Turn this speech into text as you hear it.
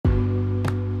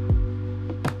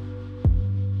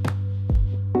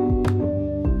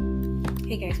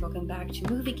Hey guys, welcome back to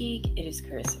Movie Geek. It is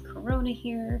Carissa Corona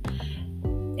here,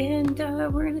 and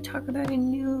we're going to talk about a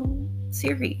new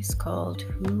series called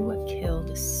Who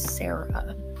Killed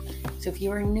Sara. So if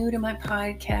you are new to my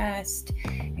podcast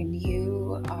and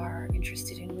you are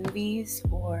interested in movies,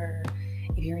 or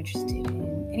if you're interested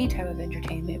in any type of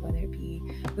entertainment, whether it be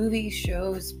movies,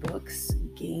 shows, books,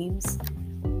 games,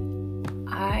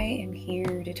 I am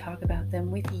here to talk about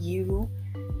them with you.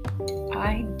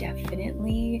 I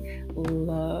definitely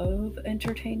love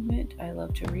entertainment. I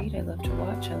love to read, I love to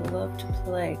watch, I love to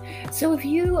play. So if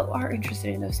you are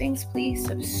interested in those things, please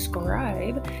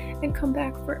subscribe and come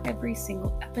back for every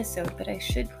single episode. But I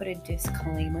should put a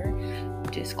disclaimer.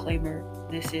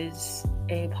 This is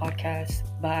a podcast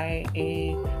by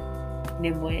a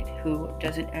nimwit who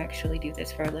doesn't actually do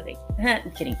this for a living.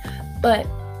 I'm kidding. But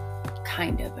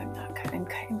kind of.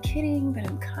 I'm kidding, but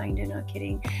I'm kind of not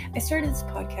kidding. I started this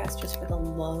podcast just for the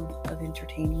love of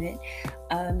entertainment,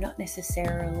 not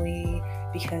necessarily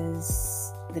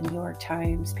because the New York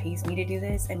Times pays me to do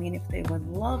this. I mean, if they would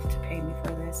love to pay me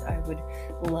for this, I would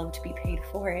love to be paid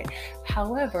for it.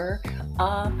 However,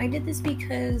 I did this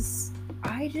because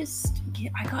I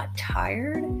got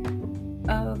tired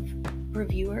of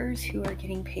reviewers who are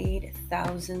getting paid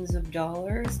thousands of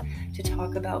dollars to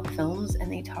talk about films,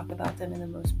 and they talk about them in the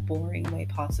most boring way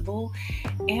possible,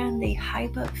 and they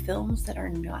hype up films that are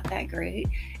not that great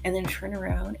and then turn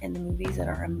around and the movies that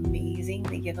are amazing,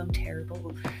 they give them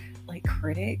terrible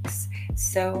critics.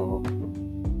 So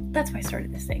that's why I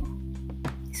started this thing.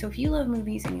 So if you love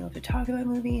movies and you love to talk about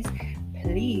movies,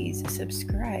 please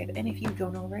subscribe. And if you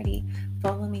don't already,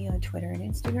 follow me on Twitter and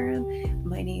Instagram.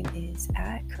 My name is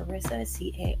at Carissa,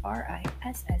 Carissa,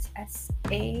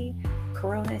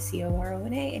 Corona,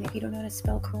 Corona. And if you don't know how to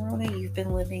spell Corona, you've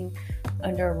been living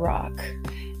under a rock.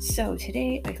 So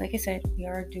today, like I said, we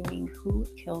are doing Who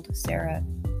Killed Sara.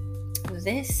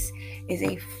 This is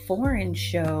a foreign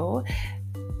show.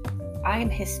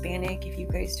 I'm Hispanic, if you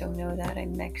guys don't know that.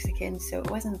 I'm Mexican, so it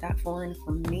wasn't that foreign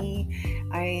for me.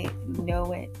 I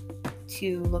know it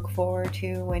to look forward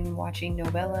to when watching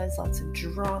novellas. Lots of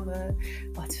drama,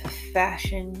 lots of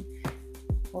fashion,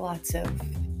 lots of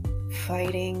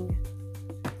fighting.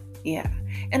 Yeah,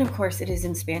 and of course it is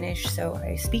in Spanish, so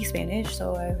I speak Spanish,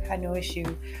 so I've had no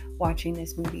issue watching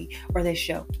this movie or this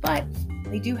show. But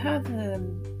they do have a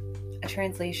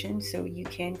translation, so you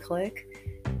can click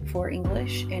for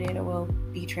English and it will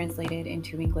be translated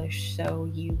into English, so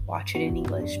you watch it in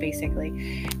English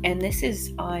basically. And this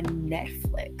is on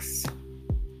Netflix.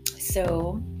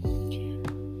 So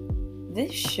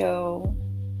this show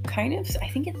I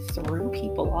think it threw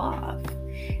people off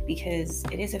because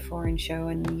it is a foreign show,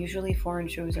 and usually foreign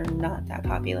shows are not that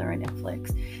popular on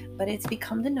Netflix, but it's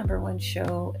become the #1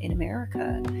 show in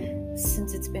America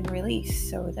since it's been released.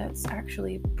 So that's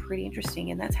actually pretty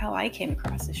interesting, and that's how I came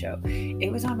across the show.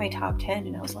 It was on my top 10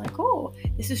 and I was like, oh,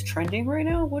 this is trending right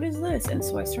now, what is this? And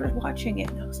so I started watching it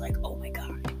and I was like, oh my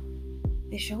god,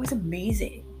 this show is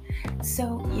amazing.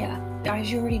 So yeah,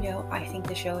 as you already know, I think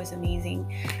the show is amazing.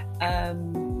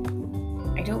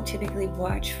 I don't typically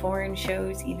watch foreign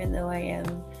shows, even though I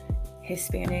am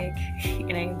Hispanic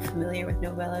and I am familiar with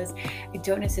novellas. I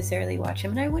don't necessarily watch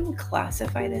them, and I wouldn't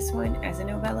classify this one as a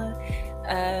novella.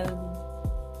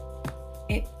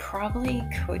 It probably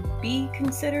could be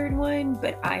considered one,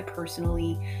 but I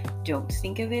personally don't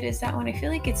think of it as that one. I feel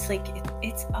like it's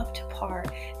up to par.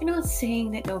 I know it's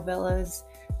saying that novellas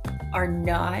are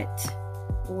not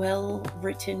well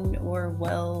written or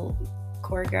well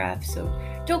choreographed, so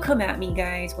don't come at me,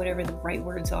 guys, whatever the right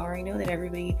words are. I know that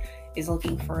everybody is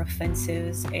looking for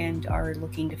offenses and are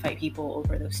looking to fight people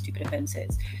over those stupid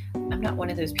offenses. I'm not one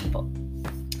of those people.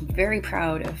 I'm very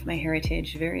proud of my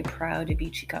heritage, very proud to be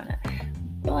Chicana,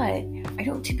 but I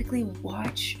don't typically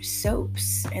watch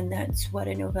soaps, and that's what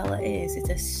a novella is. It's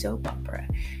a soap opera.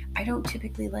 I don't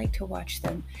typically like to watch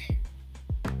them.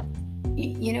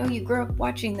 You know, you grow up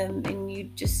watching them and you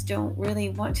just don't really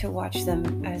want to watch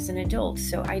them as an adult,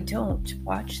 so I don't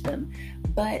watch them.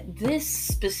 But this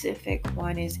specific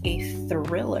one is a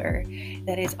thriller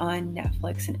that is on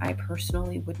Netflix, and I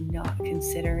personally would not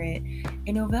consider it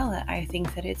a novella. I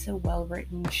think that it's a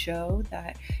well-written show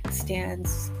that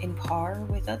stands in par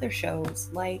with other shows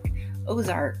like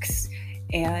Ozarks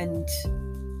and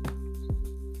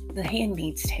The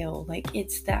Handmaid's Tale.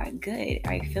 It's that good.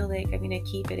 I feel like I'm going to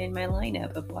keep it in my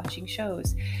lineup of watching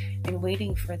shows and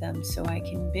waiting for them so I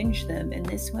can binge them. And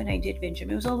this one I did binge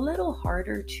them. It was a little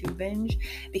harder to binge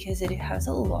because it has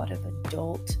a lot of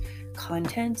adult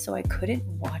content, so I couldn't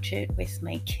watch it with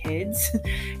my kids.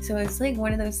 So it's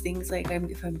one of those things,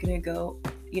 if I'm going to go,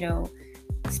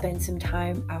 spend some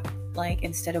time like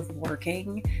instead of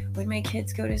working when my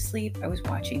kids go to sleep, I was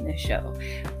watching this show,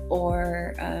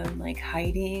 or like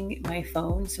hiding my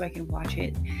phone so I can watch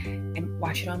it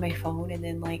on my phone, and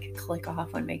then like click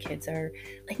off when my kids are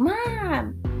like,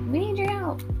 Mom, we need your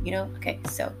help, Okay,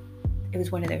 so it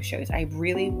was one of those shows. I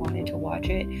really wanted to watch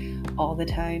it all the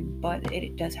time, but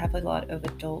it does have a lot of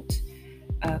adult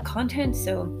content,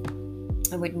 so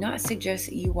I would not suggest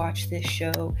that you watch this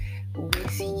show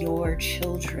with your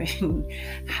children.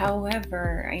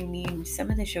 However, I mean,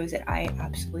 some of the shows that I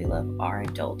absolutely love are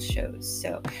adult shows.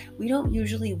 So we don't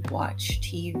usually watch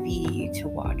TV to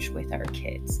watch with our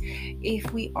kids.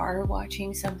 If we are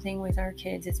watching something with our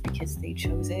kids, it's because they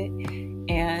chose it,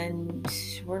 and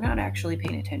we're not actually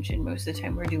paying attention. Most of the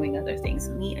time we're doing other things.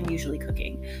 Me, I'm usually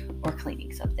cooking or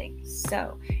cleaning something.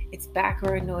 So it's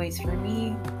background noise for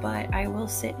me, but I will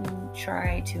sit and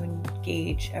try to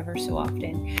engage ever so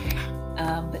often.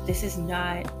 But this is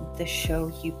not the show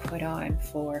you put on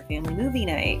for family movie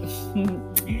night.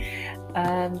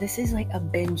 This is like a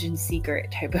binge and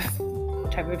secret type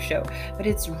of show, but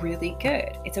it's really good.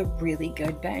 It's a really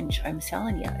good binge. I'm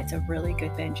telling you, it's a really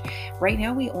good binge. Right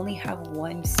now we only have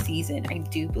one season. I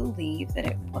do believe that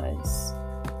it was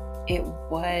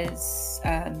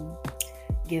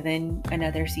given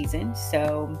another season,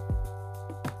 so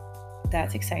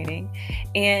that's exciting.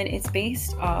 And it's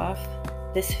based off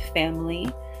this family.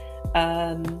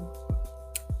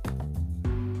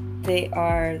 They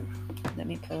are, let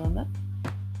me pull them up.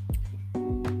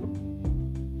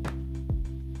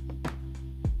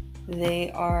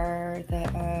 They are they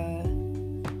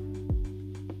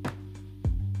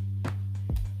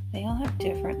all have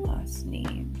different last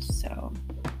names, so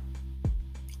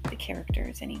the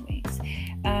characters anyways.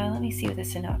 Let me see what the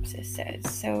synopsis says.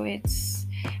 So it's,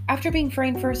 after being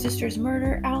framed for his sister's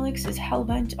murder, Alex is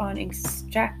hellbent on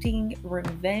extracting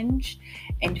revenge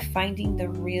and finding the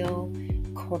real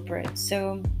culprit.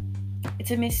 So it's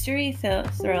a mystery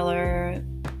thriller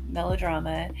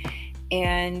melodrama,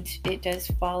 and it does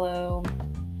follow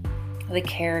the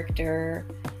character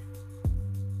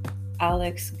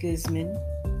Alex Guzman,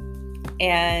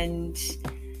 and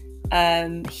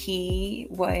he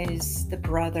was the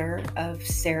brother of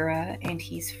Sara, and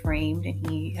he's framed, and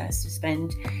he has to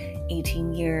spend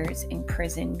 18 years in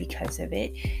prison because of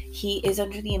it. He is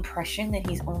under the impression that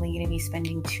he's only going to be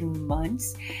spending 2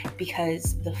 months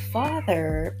because the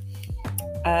father,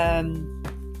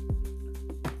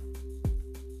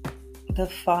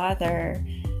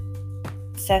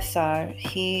 Cesar,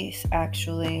 he's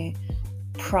actually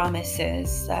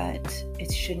promises that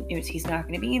he's not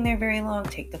going to be in there very long,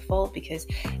 take the fault, because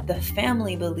the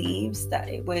family believes that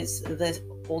it was the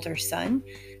older son,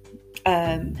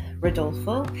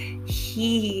 Rodolfo.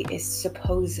 He is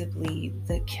supposedly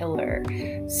the killer,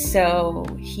 so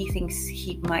he thinks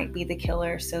he might be the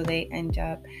killer, so they end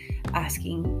up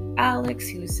asking Alex,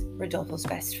 who's Rodolfo's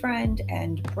best friend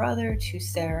and brother to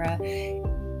Sara,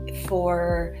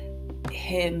 for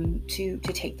him to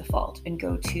take the fault and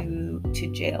go to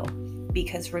jail,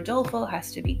 because Rodolfo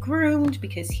has to be groomed,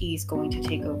 because he's going to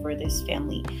take over this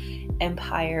family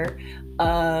empire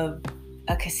of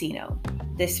a casino.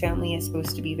 This family is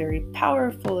supposed to be very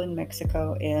powerful in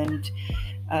Mexico, and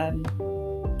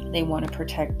they want to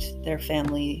protect their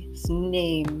family's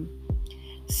name.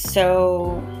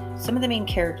 So some of the main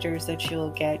characters that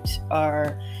you'll get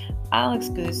are Alex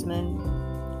Guzman,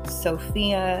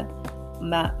 Sofia,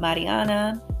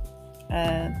 Mariana,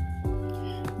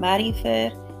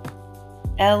 Marifer,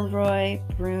 Elroy,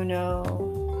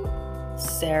 Bruno,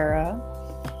 Sara,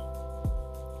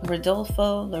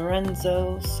 Rodolfo,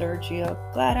 Lorenzo, Sergio,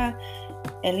 Clara,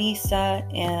 Elisa,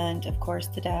 and of course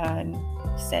the dad,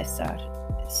 Cesar.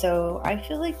 So I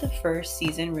feel like the first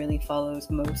season really follows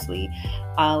mostly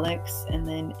Alex, and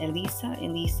then Elisa.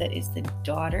 Elisa is the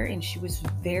daughter, and she was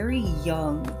very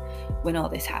young when all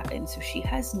this happened, so she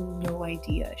has no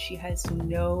idea. She has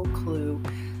no clue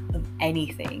of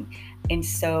anything. And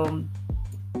so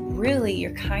really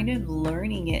you're kind of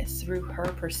learning it through her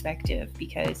perspective,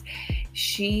 because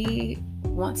she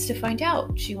wants to find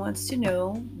out. She wants to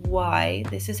know why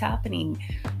this is happening.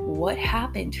 What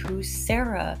happened? Who's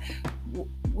Sara?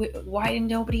 Why didn't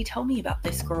nobody tell me about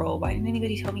this girl? Why didn't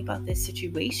anybody tell me about this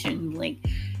situation? Like,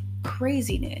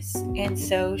 craziness. And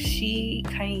so she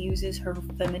kind of uses her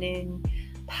feminine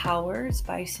powers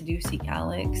by seducing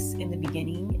Alex in the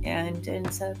beginning, and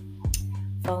ends up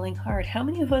falling hard. How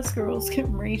many of us girls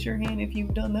can raise your hand if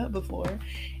you've done that before?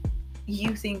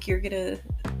 You think you're gonna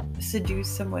seduce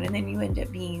someone, and then you end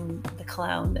up being the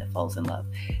clown that falls in love.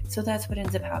 So that's what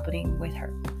ends up happening with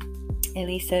her.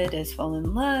 Elisa does fall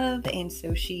in love, and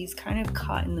so she's kind of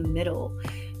caught in the middle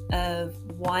of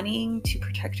wanting to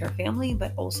protect her family,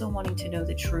 but also wanting to know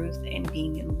the truth and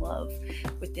being in love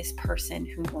with this person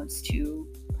who wants to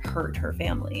hurt her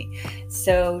family.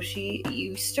 So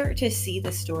you start to see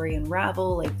the story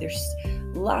unravel. Like, there's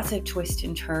lots of twists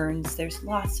and turns, there's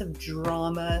lots of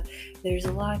drama, there's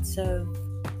lots of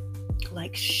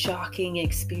like shocking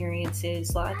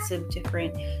experiences, lots of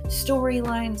different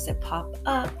storylines that pop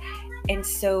up. And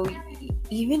so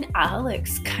even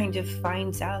Alex kind of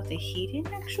finds out that he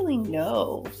didn't actually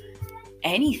know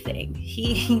anything.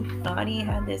 He thought he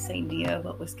had this idea of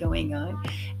what was going on,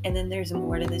 and then there's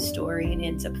more to the story, and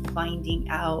ends up finding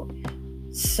out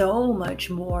so much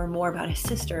more about his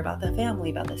sister, about the family,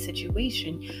 about the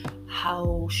situation,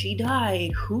 how she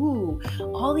died, who,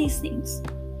 all these things.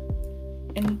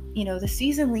 And the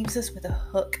season leaves us with a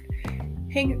hook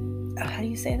hanger. How do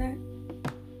you say that?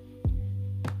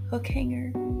 Hook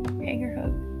hanger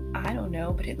hook. I don't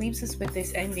know, but it leaves us with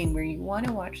this ending where you want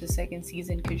to watch the second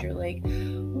season because you're like,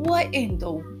 what in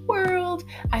the world?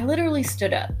 I literally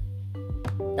stood up.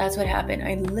 That's what happened.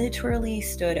 I literally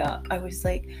stood up. I was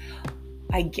like,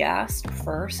 I gasped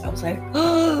first. I was like,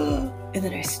 oh, and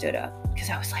then I stood up because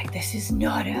I was like, this is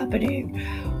not happening.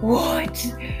 What?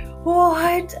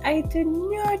 I did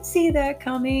not see that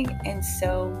coming. And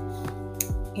so,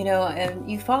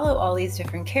 and you follow all these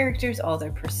different characters, all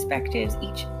their perspectives.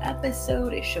 Each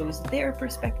episode, it shows their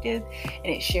perspective and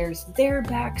it shares their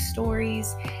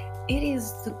backstories. It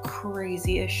is the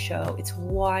craziest show. It's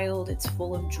wild. It's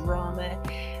full of drama.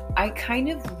 I kind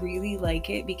of really like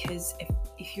it because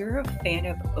if you're a fan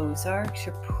of Ozark,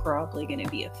 you're probably going to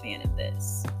be a fan of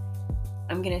this.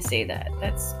 I'm going to say that.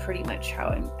 That's pretty much how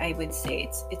I would say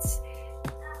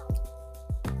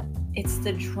it's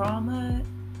the drama.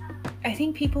 I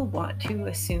think people want to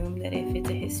assume that if it's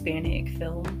a Hispanic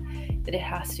film, that it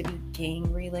has to be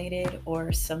gang related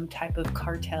or some type of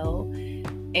cartel,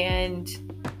 and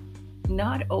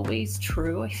not always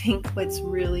true. I think what's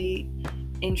really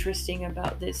interesting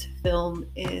about this film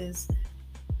is,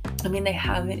 they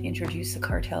haven't introduced the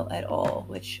cartel at all,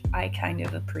 which I kind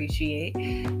of appreciate.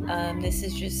 This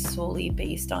is just solely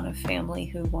based on a family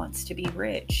who wants to be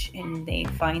rich, and they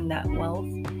find that wealth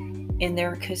in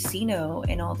their casino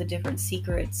and all the different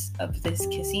secrets of this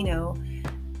casino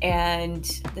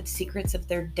and the secrets of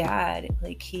their dad.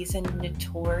 Like, he's a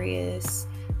notorious,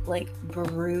 like,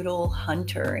 brutal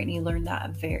hunter, and you learn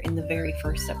that in the very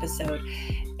first episode.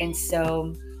 And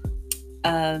so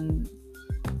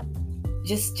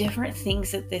just different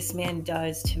things that this man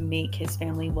does to make his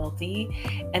family wealthy,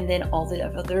 and then all the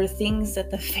other things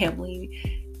that the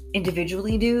family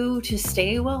individually do to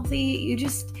stay wealthy.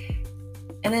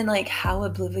 And then, like, how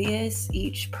oblivious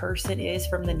each person is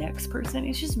from the next person.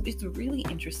 It's a really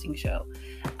interesting show.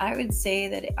 I would say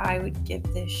that I would give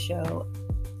this show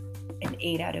an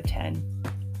 8 out of 10.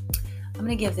 I'm going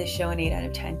to give this show an 8 out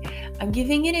of 10. I'm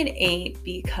giving it an 8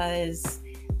 because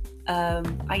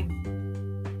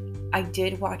I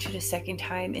did watch it a second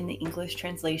time in the English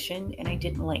translation, and I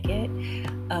didn't like it.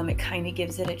 It kind of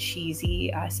gives it a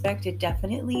cheesy aspect. It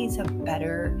definitely is a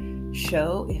better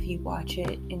show if you watch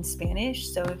it in Spanish.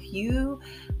 So if you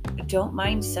don't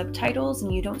mind subtitles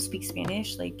and you don't speak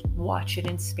Spanish, like, watch it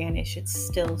in Spanish. It's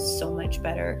still so much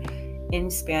better in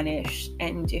Spanish.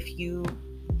 And if you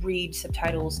read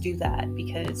subtitles, do that,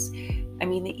 because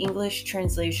the English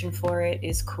translation for it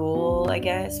is cool, I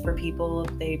guess, for people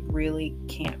if they really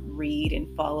can't read and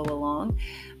follow along,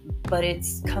 but it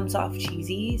comes off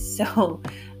cheesy. So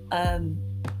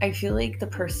I feel like the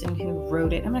person who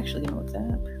wrote it, I'm actually gonna look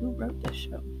that up. Who wrote this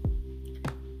show?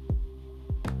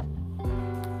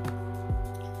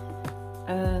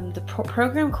 The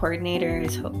program coordinator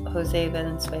is Jose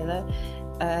Valenzuela.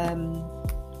 I'm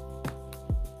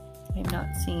not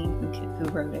seeing who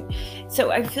wrote it.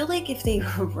 So I feel like if they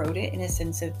wrote it in a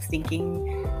sense of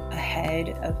thinking ahead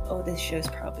of, this show's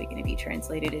probably going to be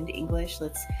translated into English,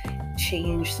 let's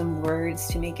change some words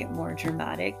to make it more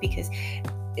dramatic, because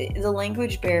the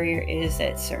language barrier is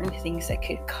that certain things that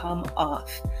could come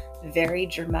off very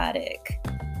dramatic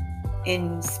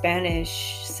in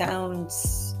Spanish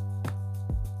sounds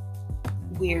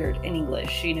weird in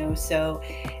English, so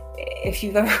if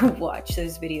you've ever watched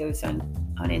those videos on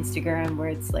Instagram where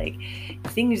it's like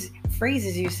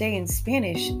phrases you say in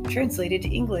Spanish translated to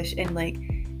English, and like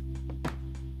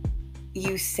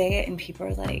you say it and people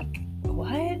are like,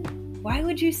 what? Why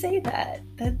would you say that?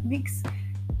 That makes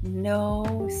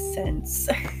no sense.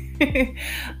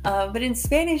 But in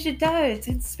Spanish it does.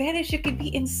 In Spanish it could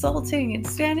be insulting. In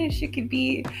Spanish it could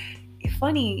be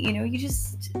funny.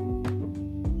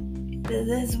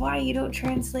 That's why you don't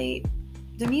translate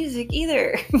the music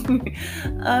either.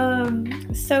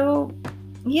 So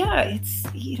yeah, it's,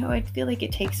 I feel like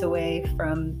it takes away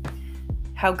from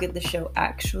how good the show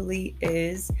actually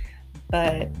is.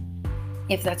 But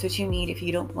if that's what you need, if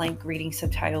you don't like reading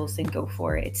subtitles, then go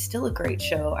for it. It's still a great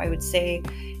show. I would say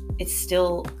it's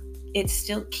still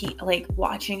key, like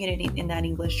watching it in that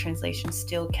English translation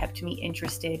still kept me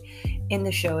interested in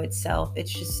the show itself.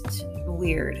 It's just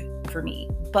weird for me.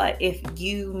 But if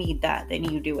you need that, then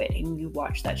you do it and you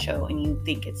watch that show and you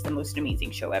think it's the most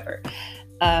amazing show ever.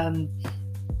 And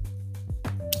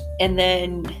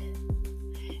then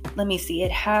let me see,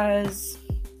 it's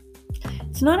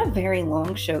not a very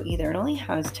long show either. It only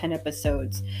has 10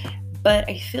 episodes, but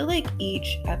I feel like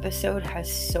each episode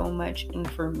has so much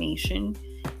information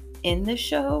in the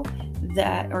show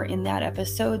in that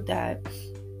episode, that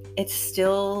it's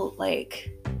still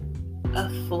like a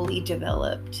fully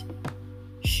developed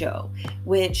show,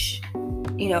 which,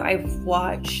 I've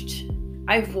watched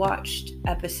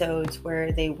episodes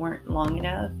where they weren't long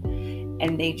enough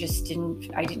and they just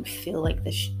I didn't feel like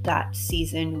that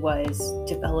season was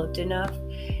developed enough,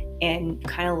 and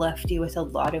kind of left you with a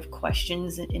lot of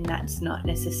questions, and that's not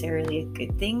necessarily a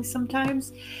good thing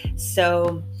sometimes.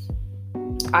 So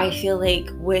I feel like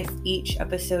with each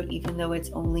episode, even though it's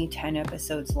only 10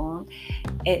 episodes long,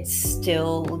 it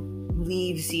still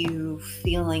leaves you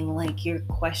feeling like your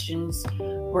questions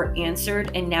were answered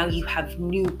and now you have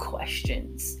new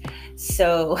questions.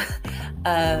 So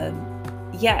I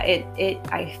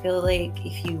feel like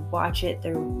if you watch it,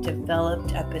 they're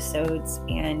developed episodes,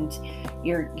 and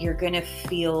you're gonna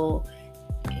feel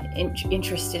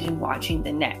interested in watching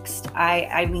the next.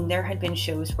 I mean, there had been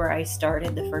shows where I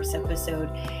started the first episode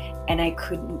and I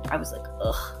was like,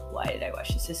 ugh, why did I watch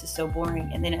this? This is so boring.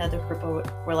 And then other people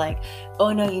were like,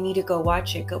 oh no, you need to go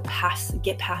watch it. Get past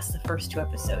the first 2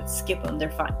 episodes. Skip them.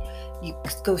 They're fun. You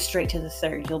go straight to the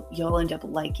third. You'll end up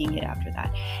liking it after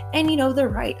that. And they're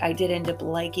right. I did end up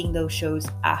liking those shows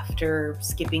after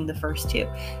skipping the first 2.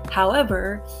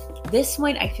 However, this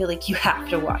one, I feel like you have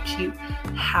to watch. You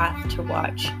have to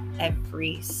watch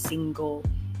every single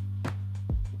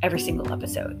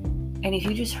episode. And if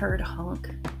you just heard honk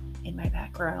in my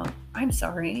background, I'm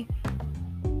sorry.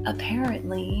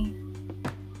 Apparently,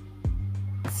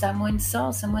 someone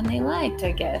saw someone they liked,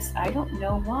 I guess. I don't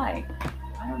know why.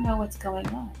 I don't know what's going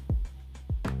on.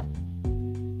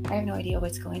 I have no idea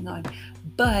what's going on.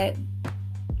 But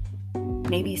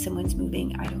maybe someone's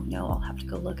moving. I don't know. I'll have to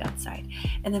go look outside.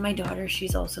 And then my daughter,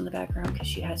 she's also in the background because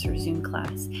she has her Zoom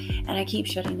class. And I keep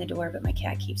shutting the door, but my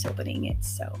cat keeps opening it.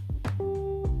 So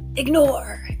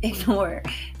ignore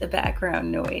the background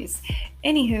noise.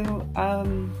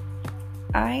 Anywho,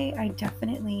 I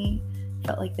definitely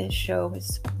felt like this show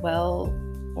was well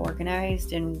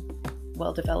organized and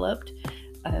well developed.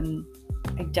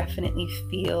 I definitely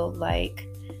feel like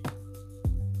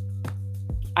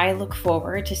I look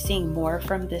forward to seeing more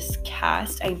from this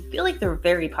cast. I feel like they're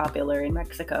very popular in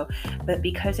Mexico, but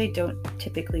because I don't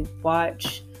typically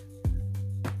watch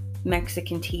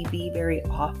Mexican TV very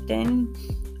often,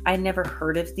 I never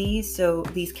heard of these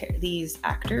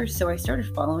actors, so I started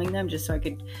following them just so I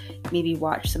could maybe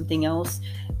watch something else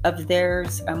of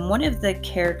theirs. One of the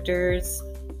characters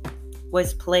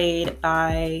was played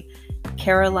by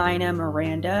Carolina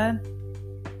Miranda.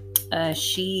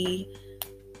 She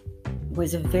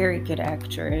was a very good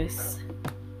actress,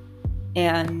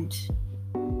 and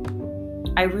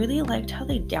I really liked how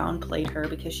they downplayed her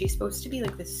because she's supposed to be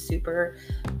like this super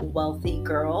wealthy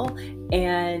girl,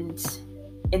 and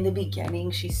in the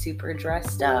beginning she's super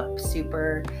dressed up,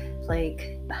 super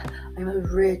like, I'm a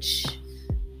rich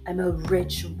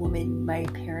woman, my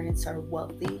parents are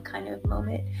wealthy kind of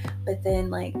moment. But then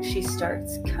like she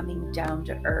starts coming down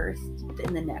to earth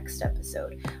in the next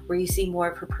episode, where you see more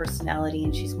of her personality,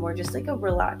 and she's more just like a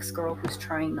relaxed girl who's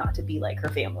trying not to be like her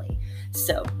family.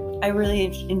 So I really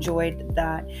enjoyed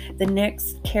that. The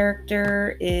next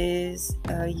character is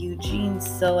Eugene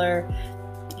Siller.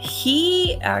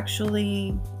 He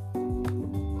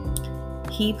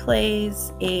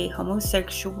plays a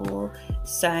homosexual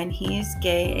son. He is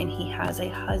gay and he has a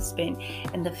husband,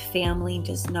 and the family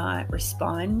does not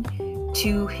respond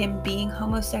to him being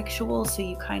homosexual. So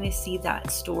you kind of see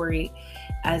that story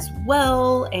as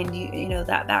well, and you know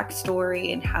that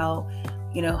backstory and how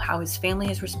his family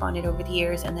has responded over the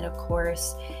years, and then of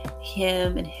course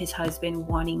him and his husband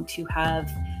wanting to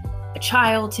have a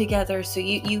child together. So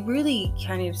you really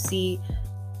kind of see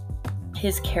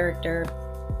his character.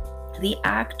 The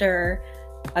actor,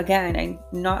 again, I've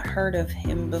not heard of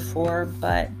him before,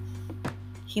 but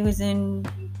he was in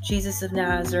Jesus of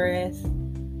Nazareth,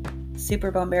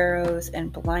 Super Bomberos,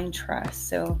 and Blind Trust.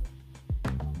 So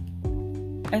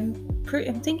I'm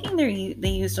thinking they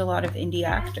used a lot of indie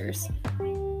actors.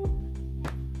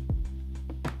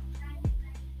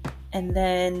 And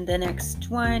then the next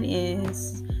one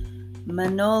is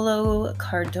Manolo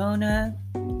Cardona.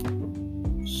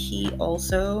 He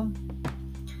also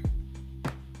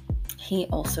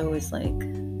is like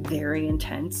very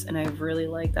intense, and I really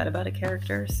like that about a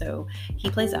character. So he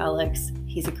plays Alex.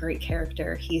 He's a great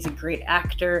character. He's a great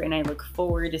actor, and I look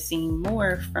forward to seeing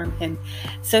more from him.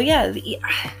 So yeah,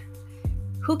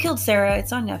 Who Killed Sara?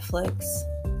 It's on Netflix.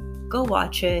 Go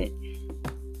watch it.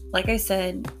 Like I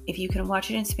said, if you can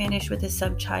watch it in Spanish with the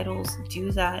subtitles,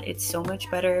 do that. It's so much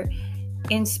better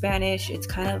in Spanish. It's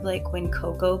kind of like when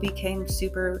Coco became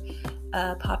super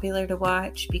popular to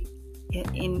watch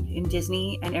in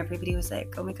Disney, and everybody was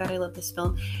like, oh my god, I love this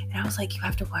film. And I was like, you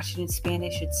have to watch it in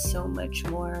Spanish. It's so much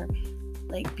more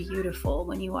like beautiful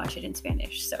when you watch it in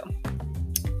Spanish. So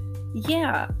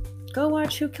yeah, go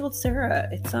watch Who Killed Sara.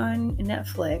 It's on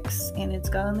Netflix, and it's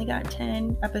only got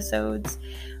 10 episodes.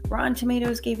 Rotten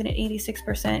Tomatoes gave it an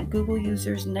 86%. Google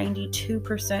users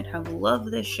 92% have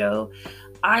loved this show.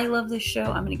 I love this show.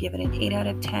 I'm going to give it an 8 out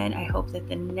of 10. I hope that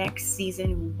the next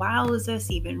season wows us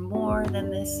even more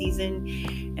than this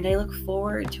season, and I look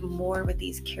forward to more with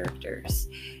these characters.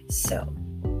 So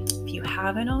if you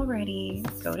haven't already,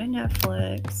 go to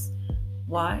Netflix,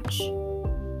 watch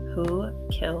Who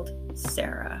Killed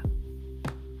Sara.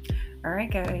 All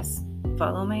right, guys,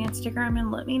 follow my Instagram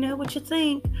and let me know what you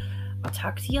think. I'll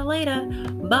talk to you later.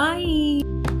 Bye.